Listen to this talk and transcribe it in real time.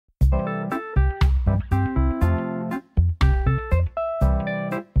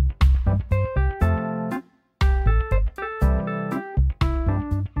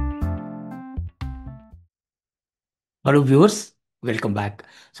Hello viewers, welcome back.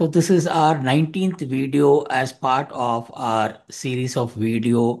 So this is our 19th video as part of our series of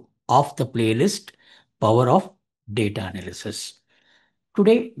video of the playlist Power of Data Analysis.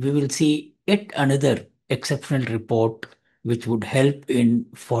 Today we will see yet another exceptional report which would help in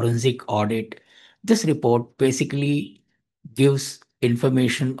forensic audit. This report basically gives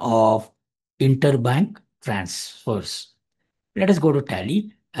information of interbank transfers. Let us go to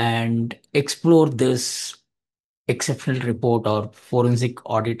Tally and explore this exceptional report or forensic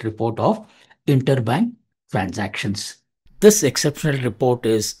audit report of interbank transactions. This exceptional report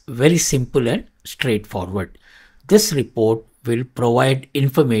is very simple and straightforward. This report will provide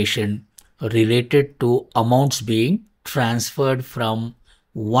information related to amounts being transferred from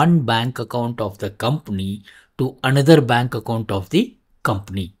one bank account of the company to another bank account of the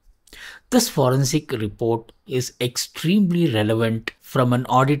company. This forensic report is extremely relevant from an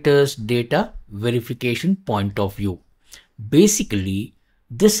auditor's data verification point of view. Basically,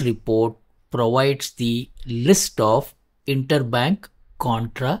 this report provides the list of interbank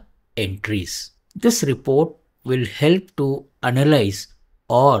contra entries. This report will help to analyze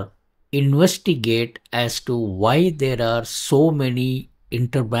or investigate as to why there are so many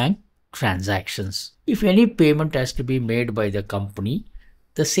interbank transactions. If any payment has to be made by the company,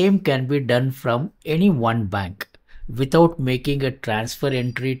 the same can be done from any one bank without making a transfer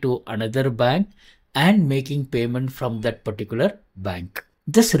entry to another bank and making payment from that particular bank.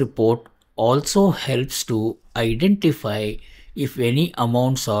 This report also helps to identify if any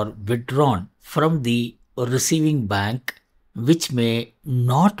amounts are withdrawn from the receiving bank which may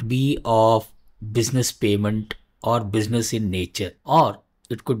not be of business payment or business in nature, or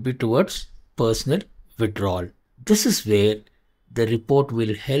it could be towards personal withdrawal. This is where the report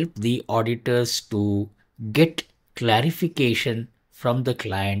will help the auditors to get clarification from the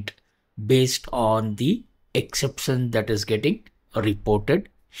client based on the exception that is getting reported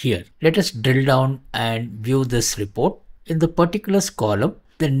here. Let us drill down and view this report. In the particulars column,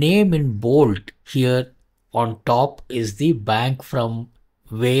 the name in bold here on top is the bank from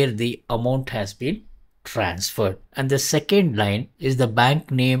where the amount has been transferred. And the second line is the bank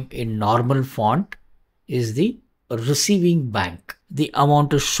name in normal font is the receiving bank. The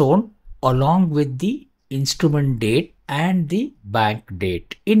amount is shown along with the instrument date and the bank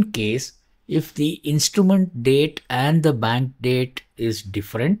date. In case if the instrument date and the bank date is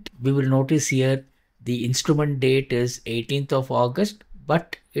different, we will notice here the instrument date is 18th of August,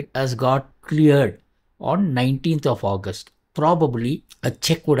 but it has got cleared on 19th of August. Probably a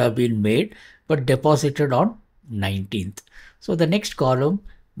check would have been made but deposited on 19th. So the next column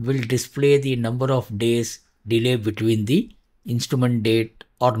will display the number of days delay between the instrument date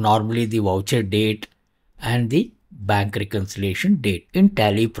or normally the voucher date and the bank reconciliation date. In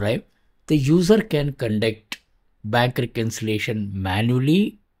Tally Prime, the user can conduct bank reconciliation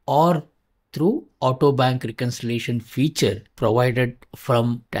manually or through auto bank reconciliation feature provided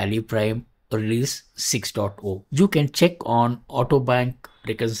from Tally Prime release 6.0. You can check on auto bank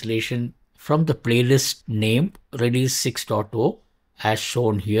reconciliation from the playlist named release 6.0 as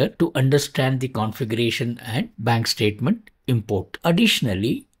shown here to understand the configuration and bank statement import.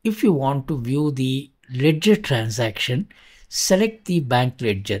 Additionally, if you want to view the ledger transaction, select the bank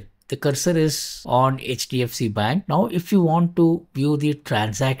ledger. The cursor is on HDFC Bank. Now, if you want to view the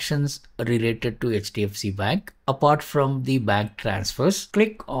transactions related to HDFC Bank, apart from the bank transfers,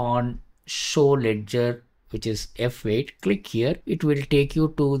 click on Show Ledger, which is F8. Click here. It will take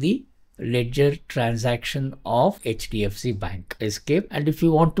you to the ledger transaction of HDFC Bank. Escape. And if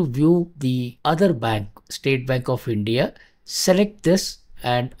you want to view the other bank, State Bank of India, select this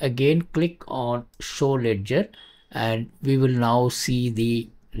and again click on Show Ledger, and we will now see the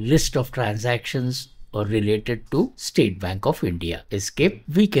list of transactions related to State Bank of India. Escape.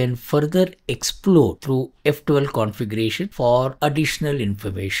 We can further explore through F12 configuration for additional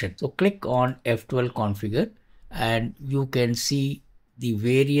information. So click on F12 configure and you can see the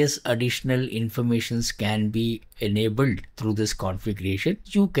various additional informations can be enabled through this configuration.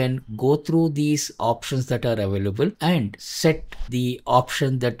 You can go through these options that are available and set the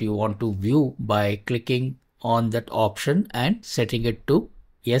option that you want to view by clicking on that option and setting it to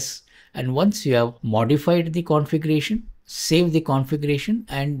yes. And once you have modified the configuration, save the configuration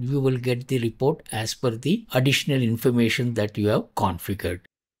and you will get the report as per the additional information that you have configured.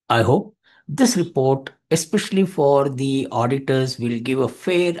 I hope this report, especially for the auditors, will give a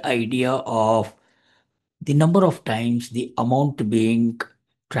fair idea of the number of times the amount being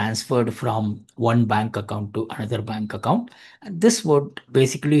transferred from one bank account to another bank account. And this would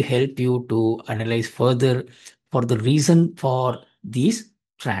basically help you to analyze further for the reason for these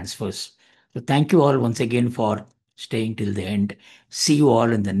transfers. So thank you all once again for staying till the end. See you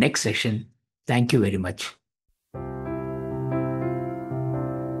all in the next session. Thank you very much.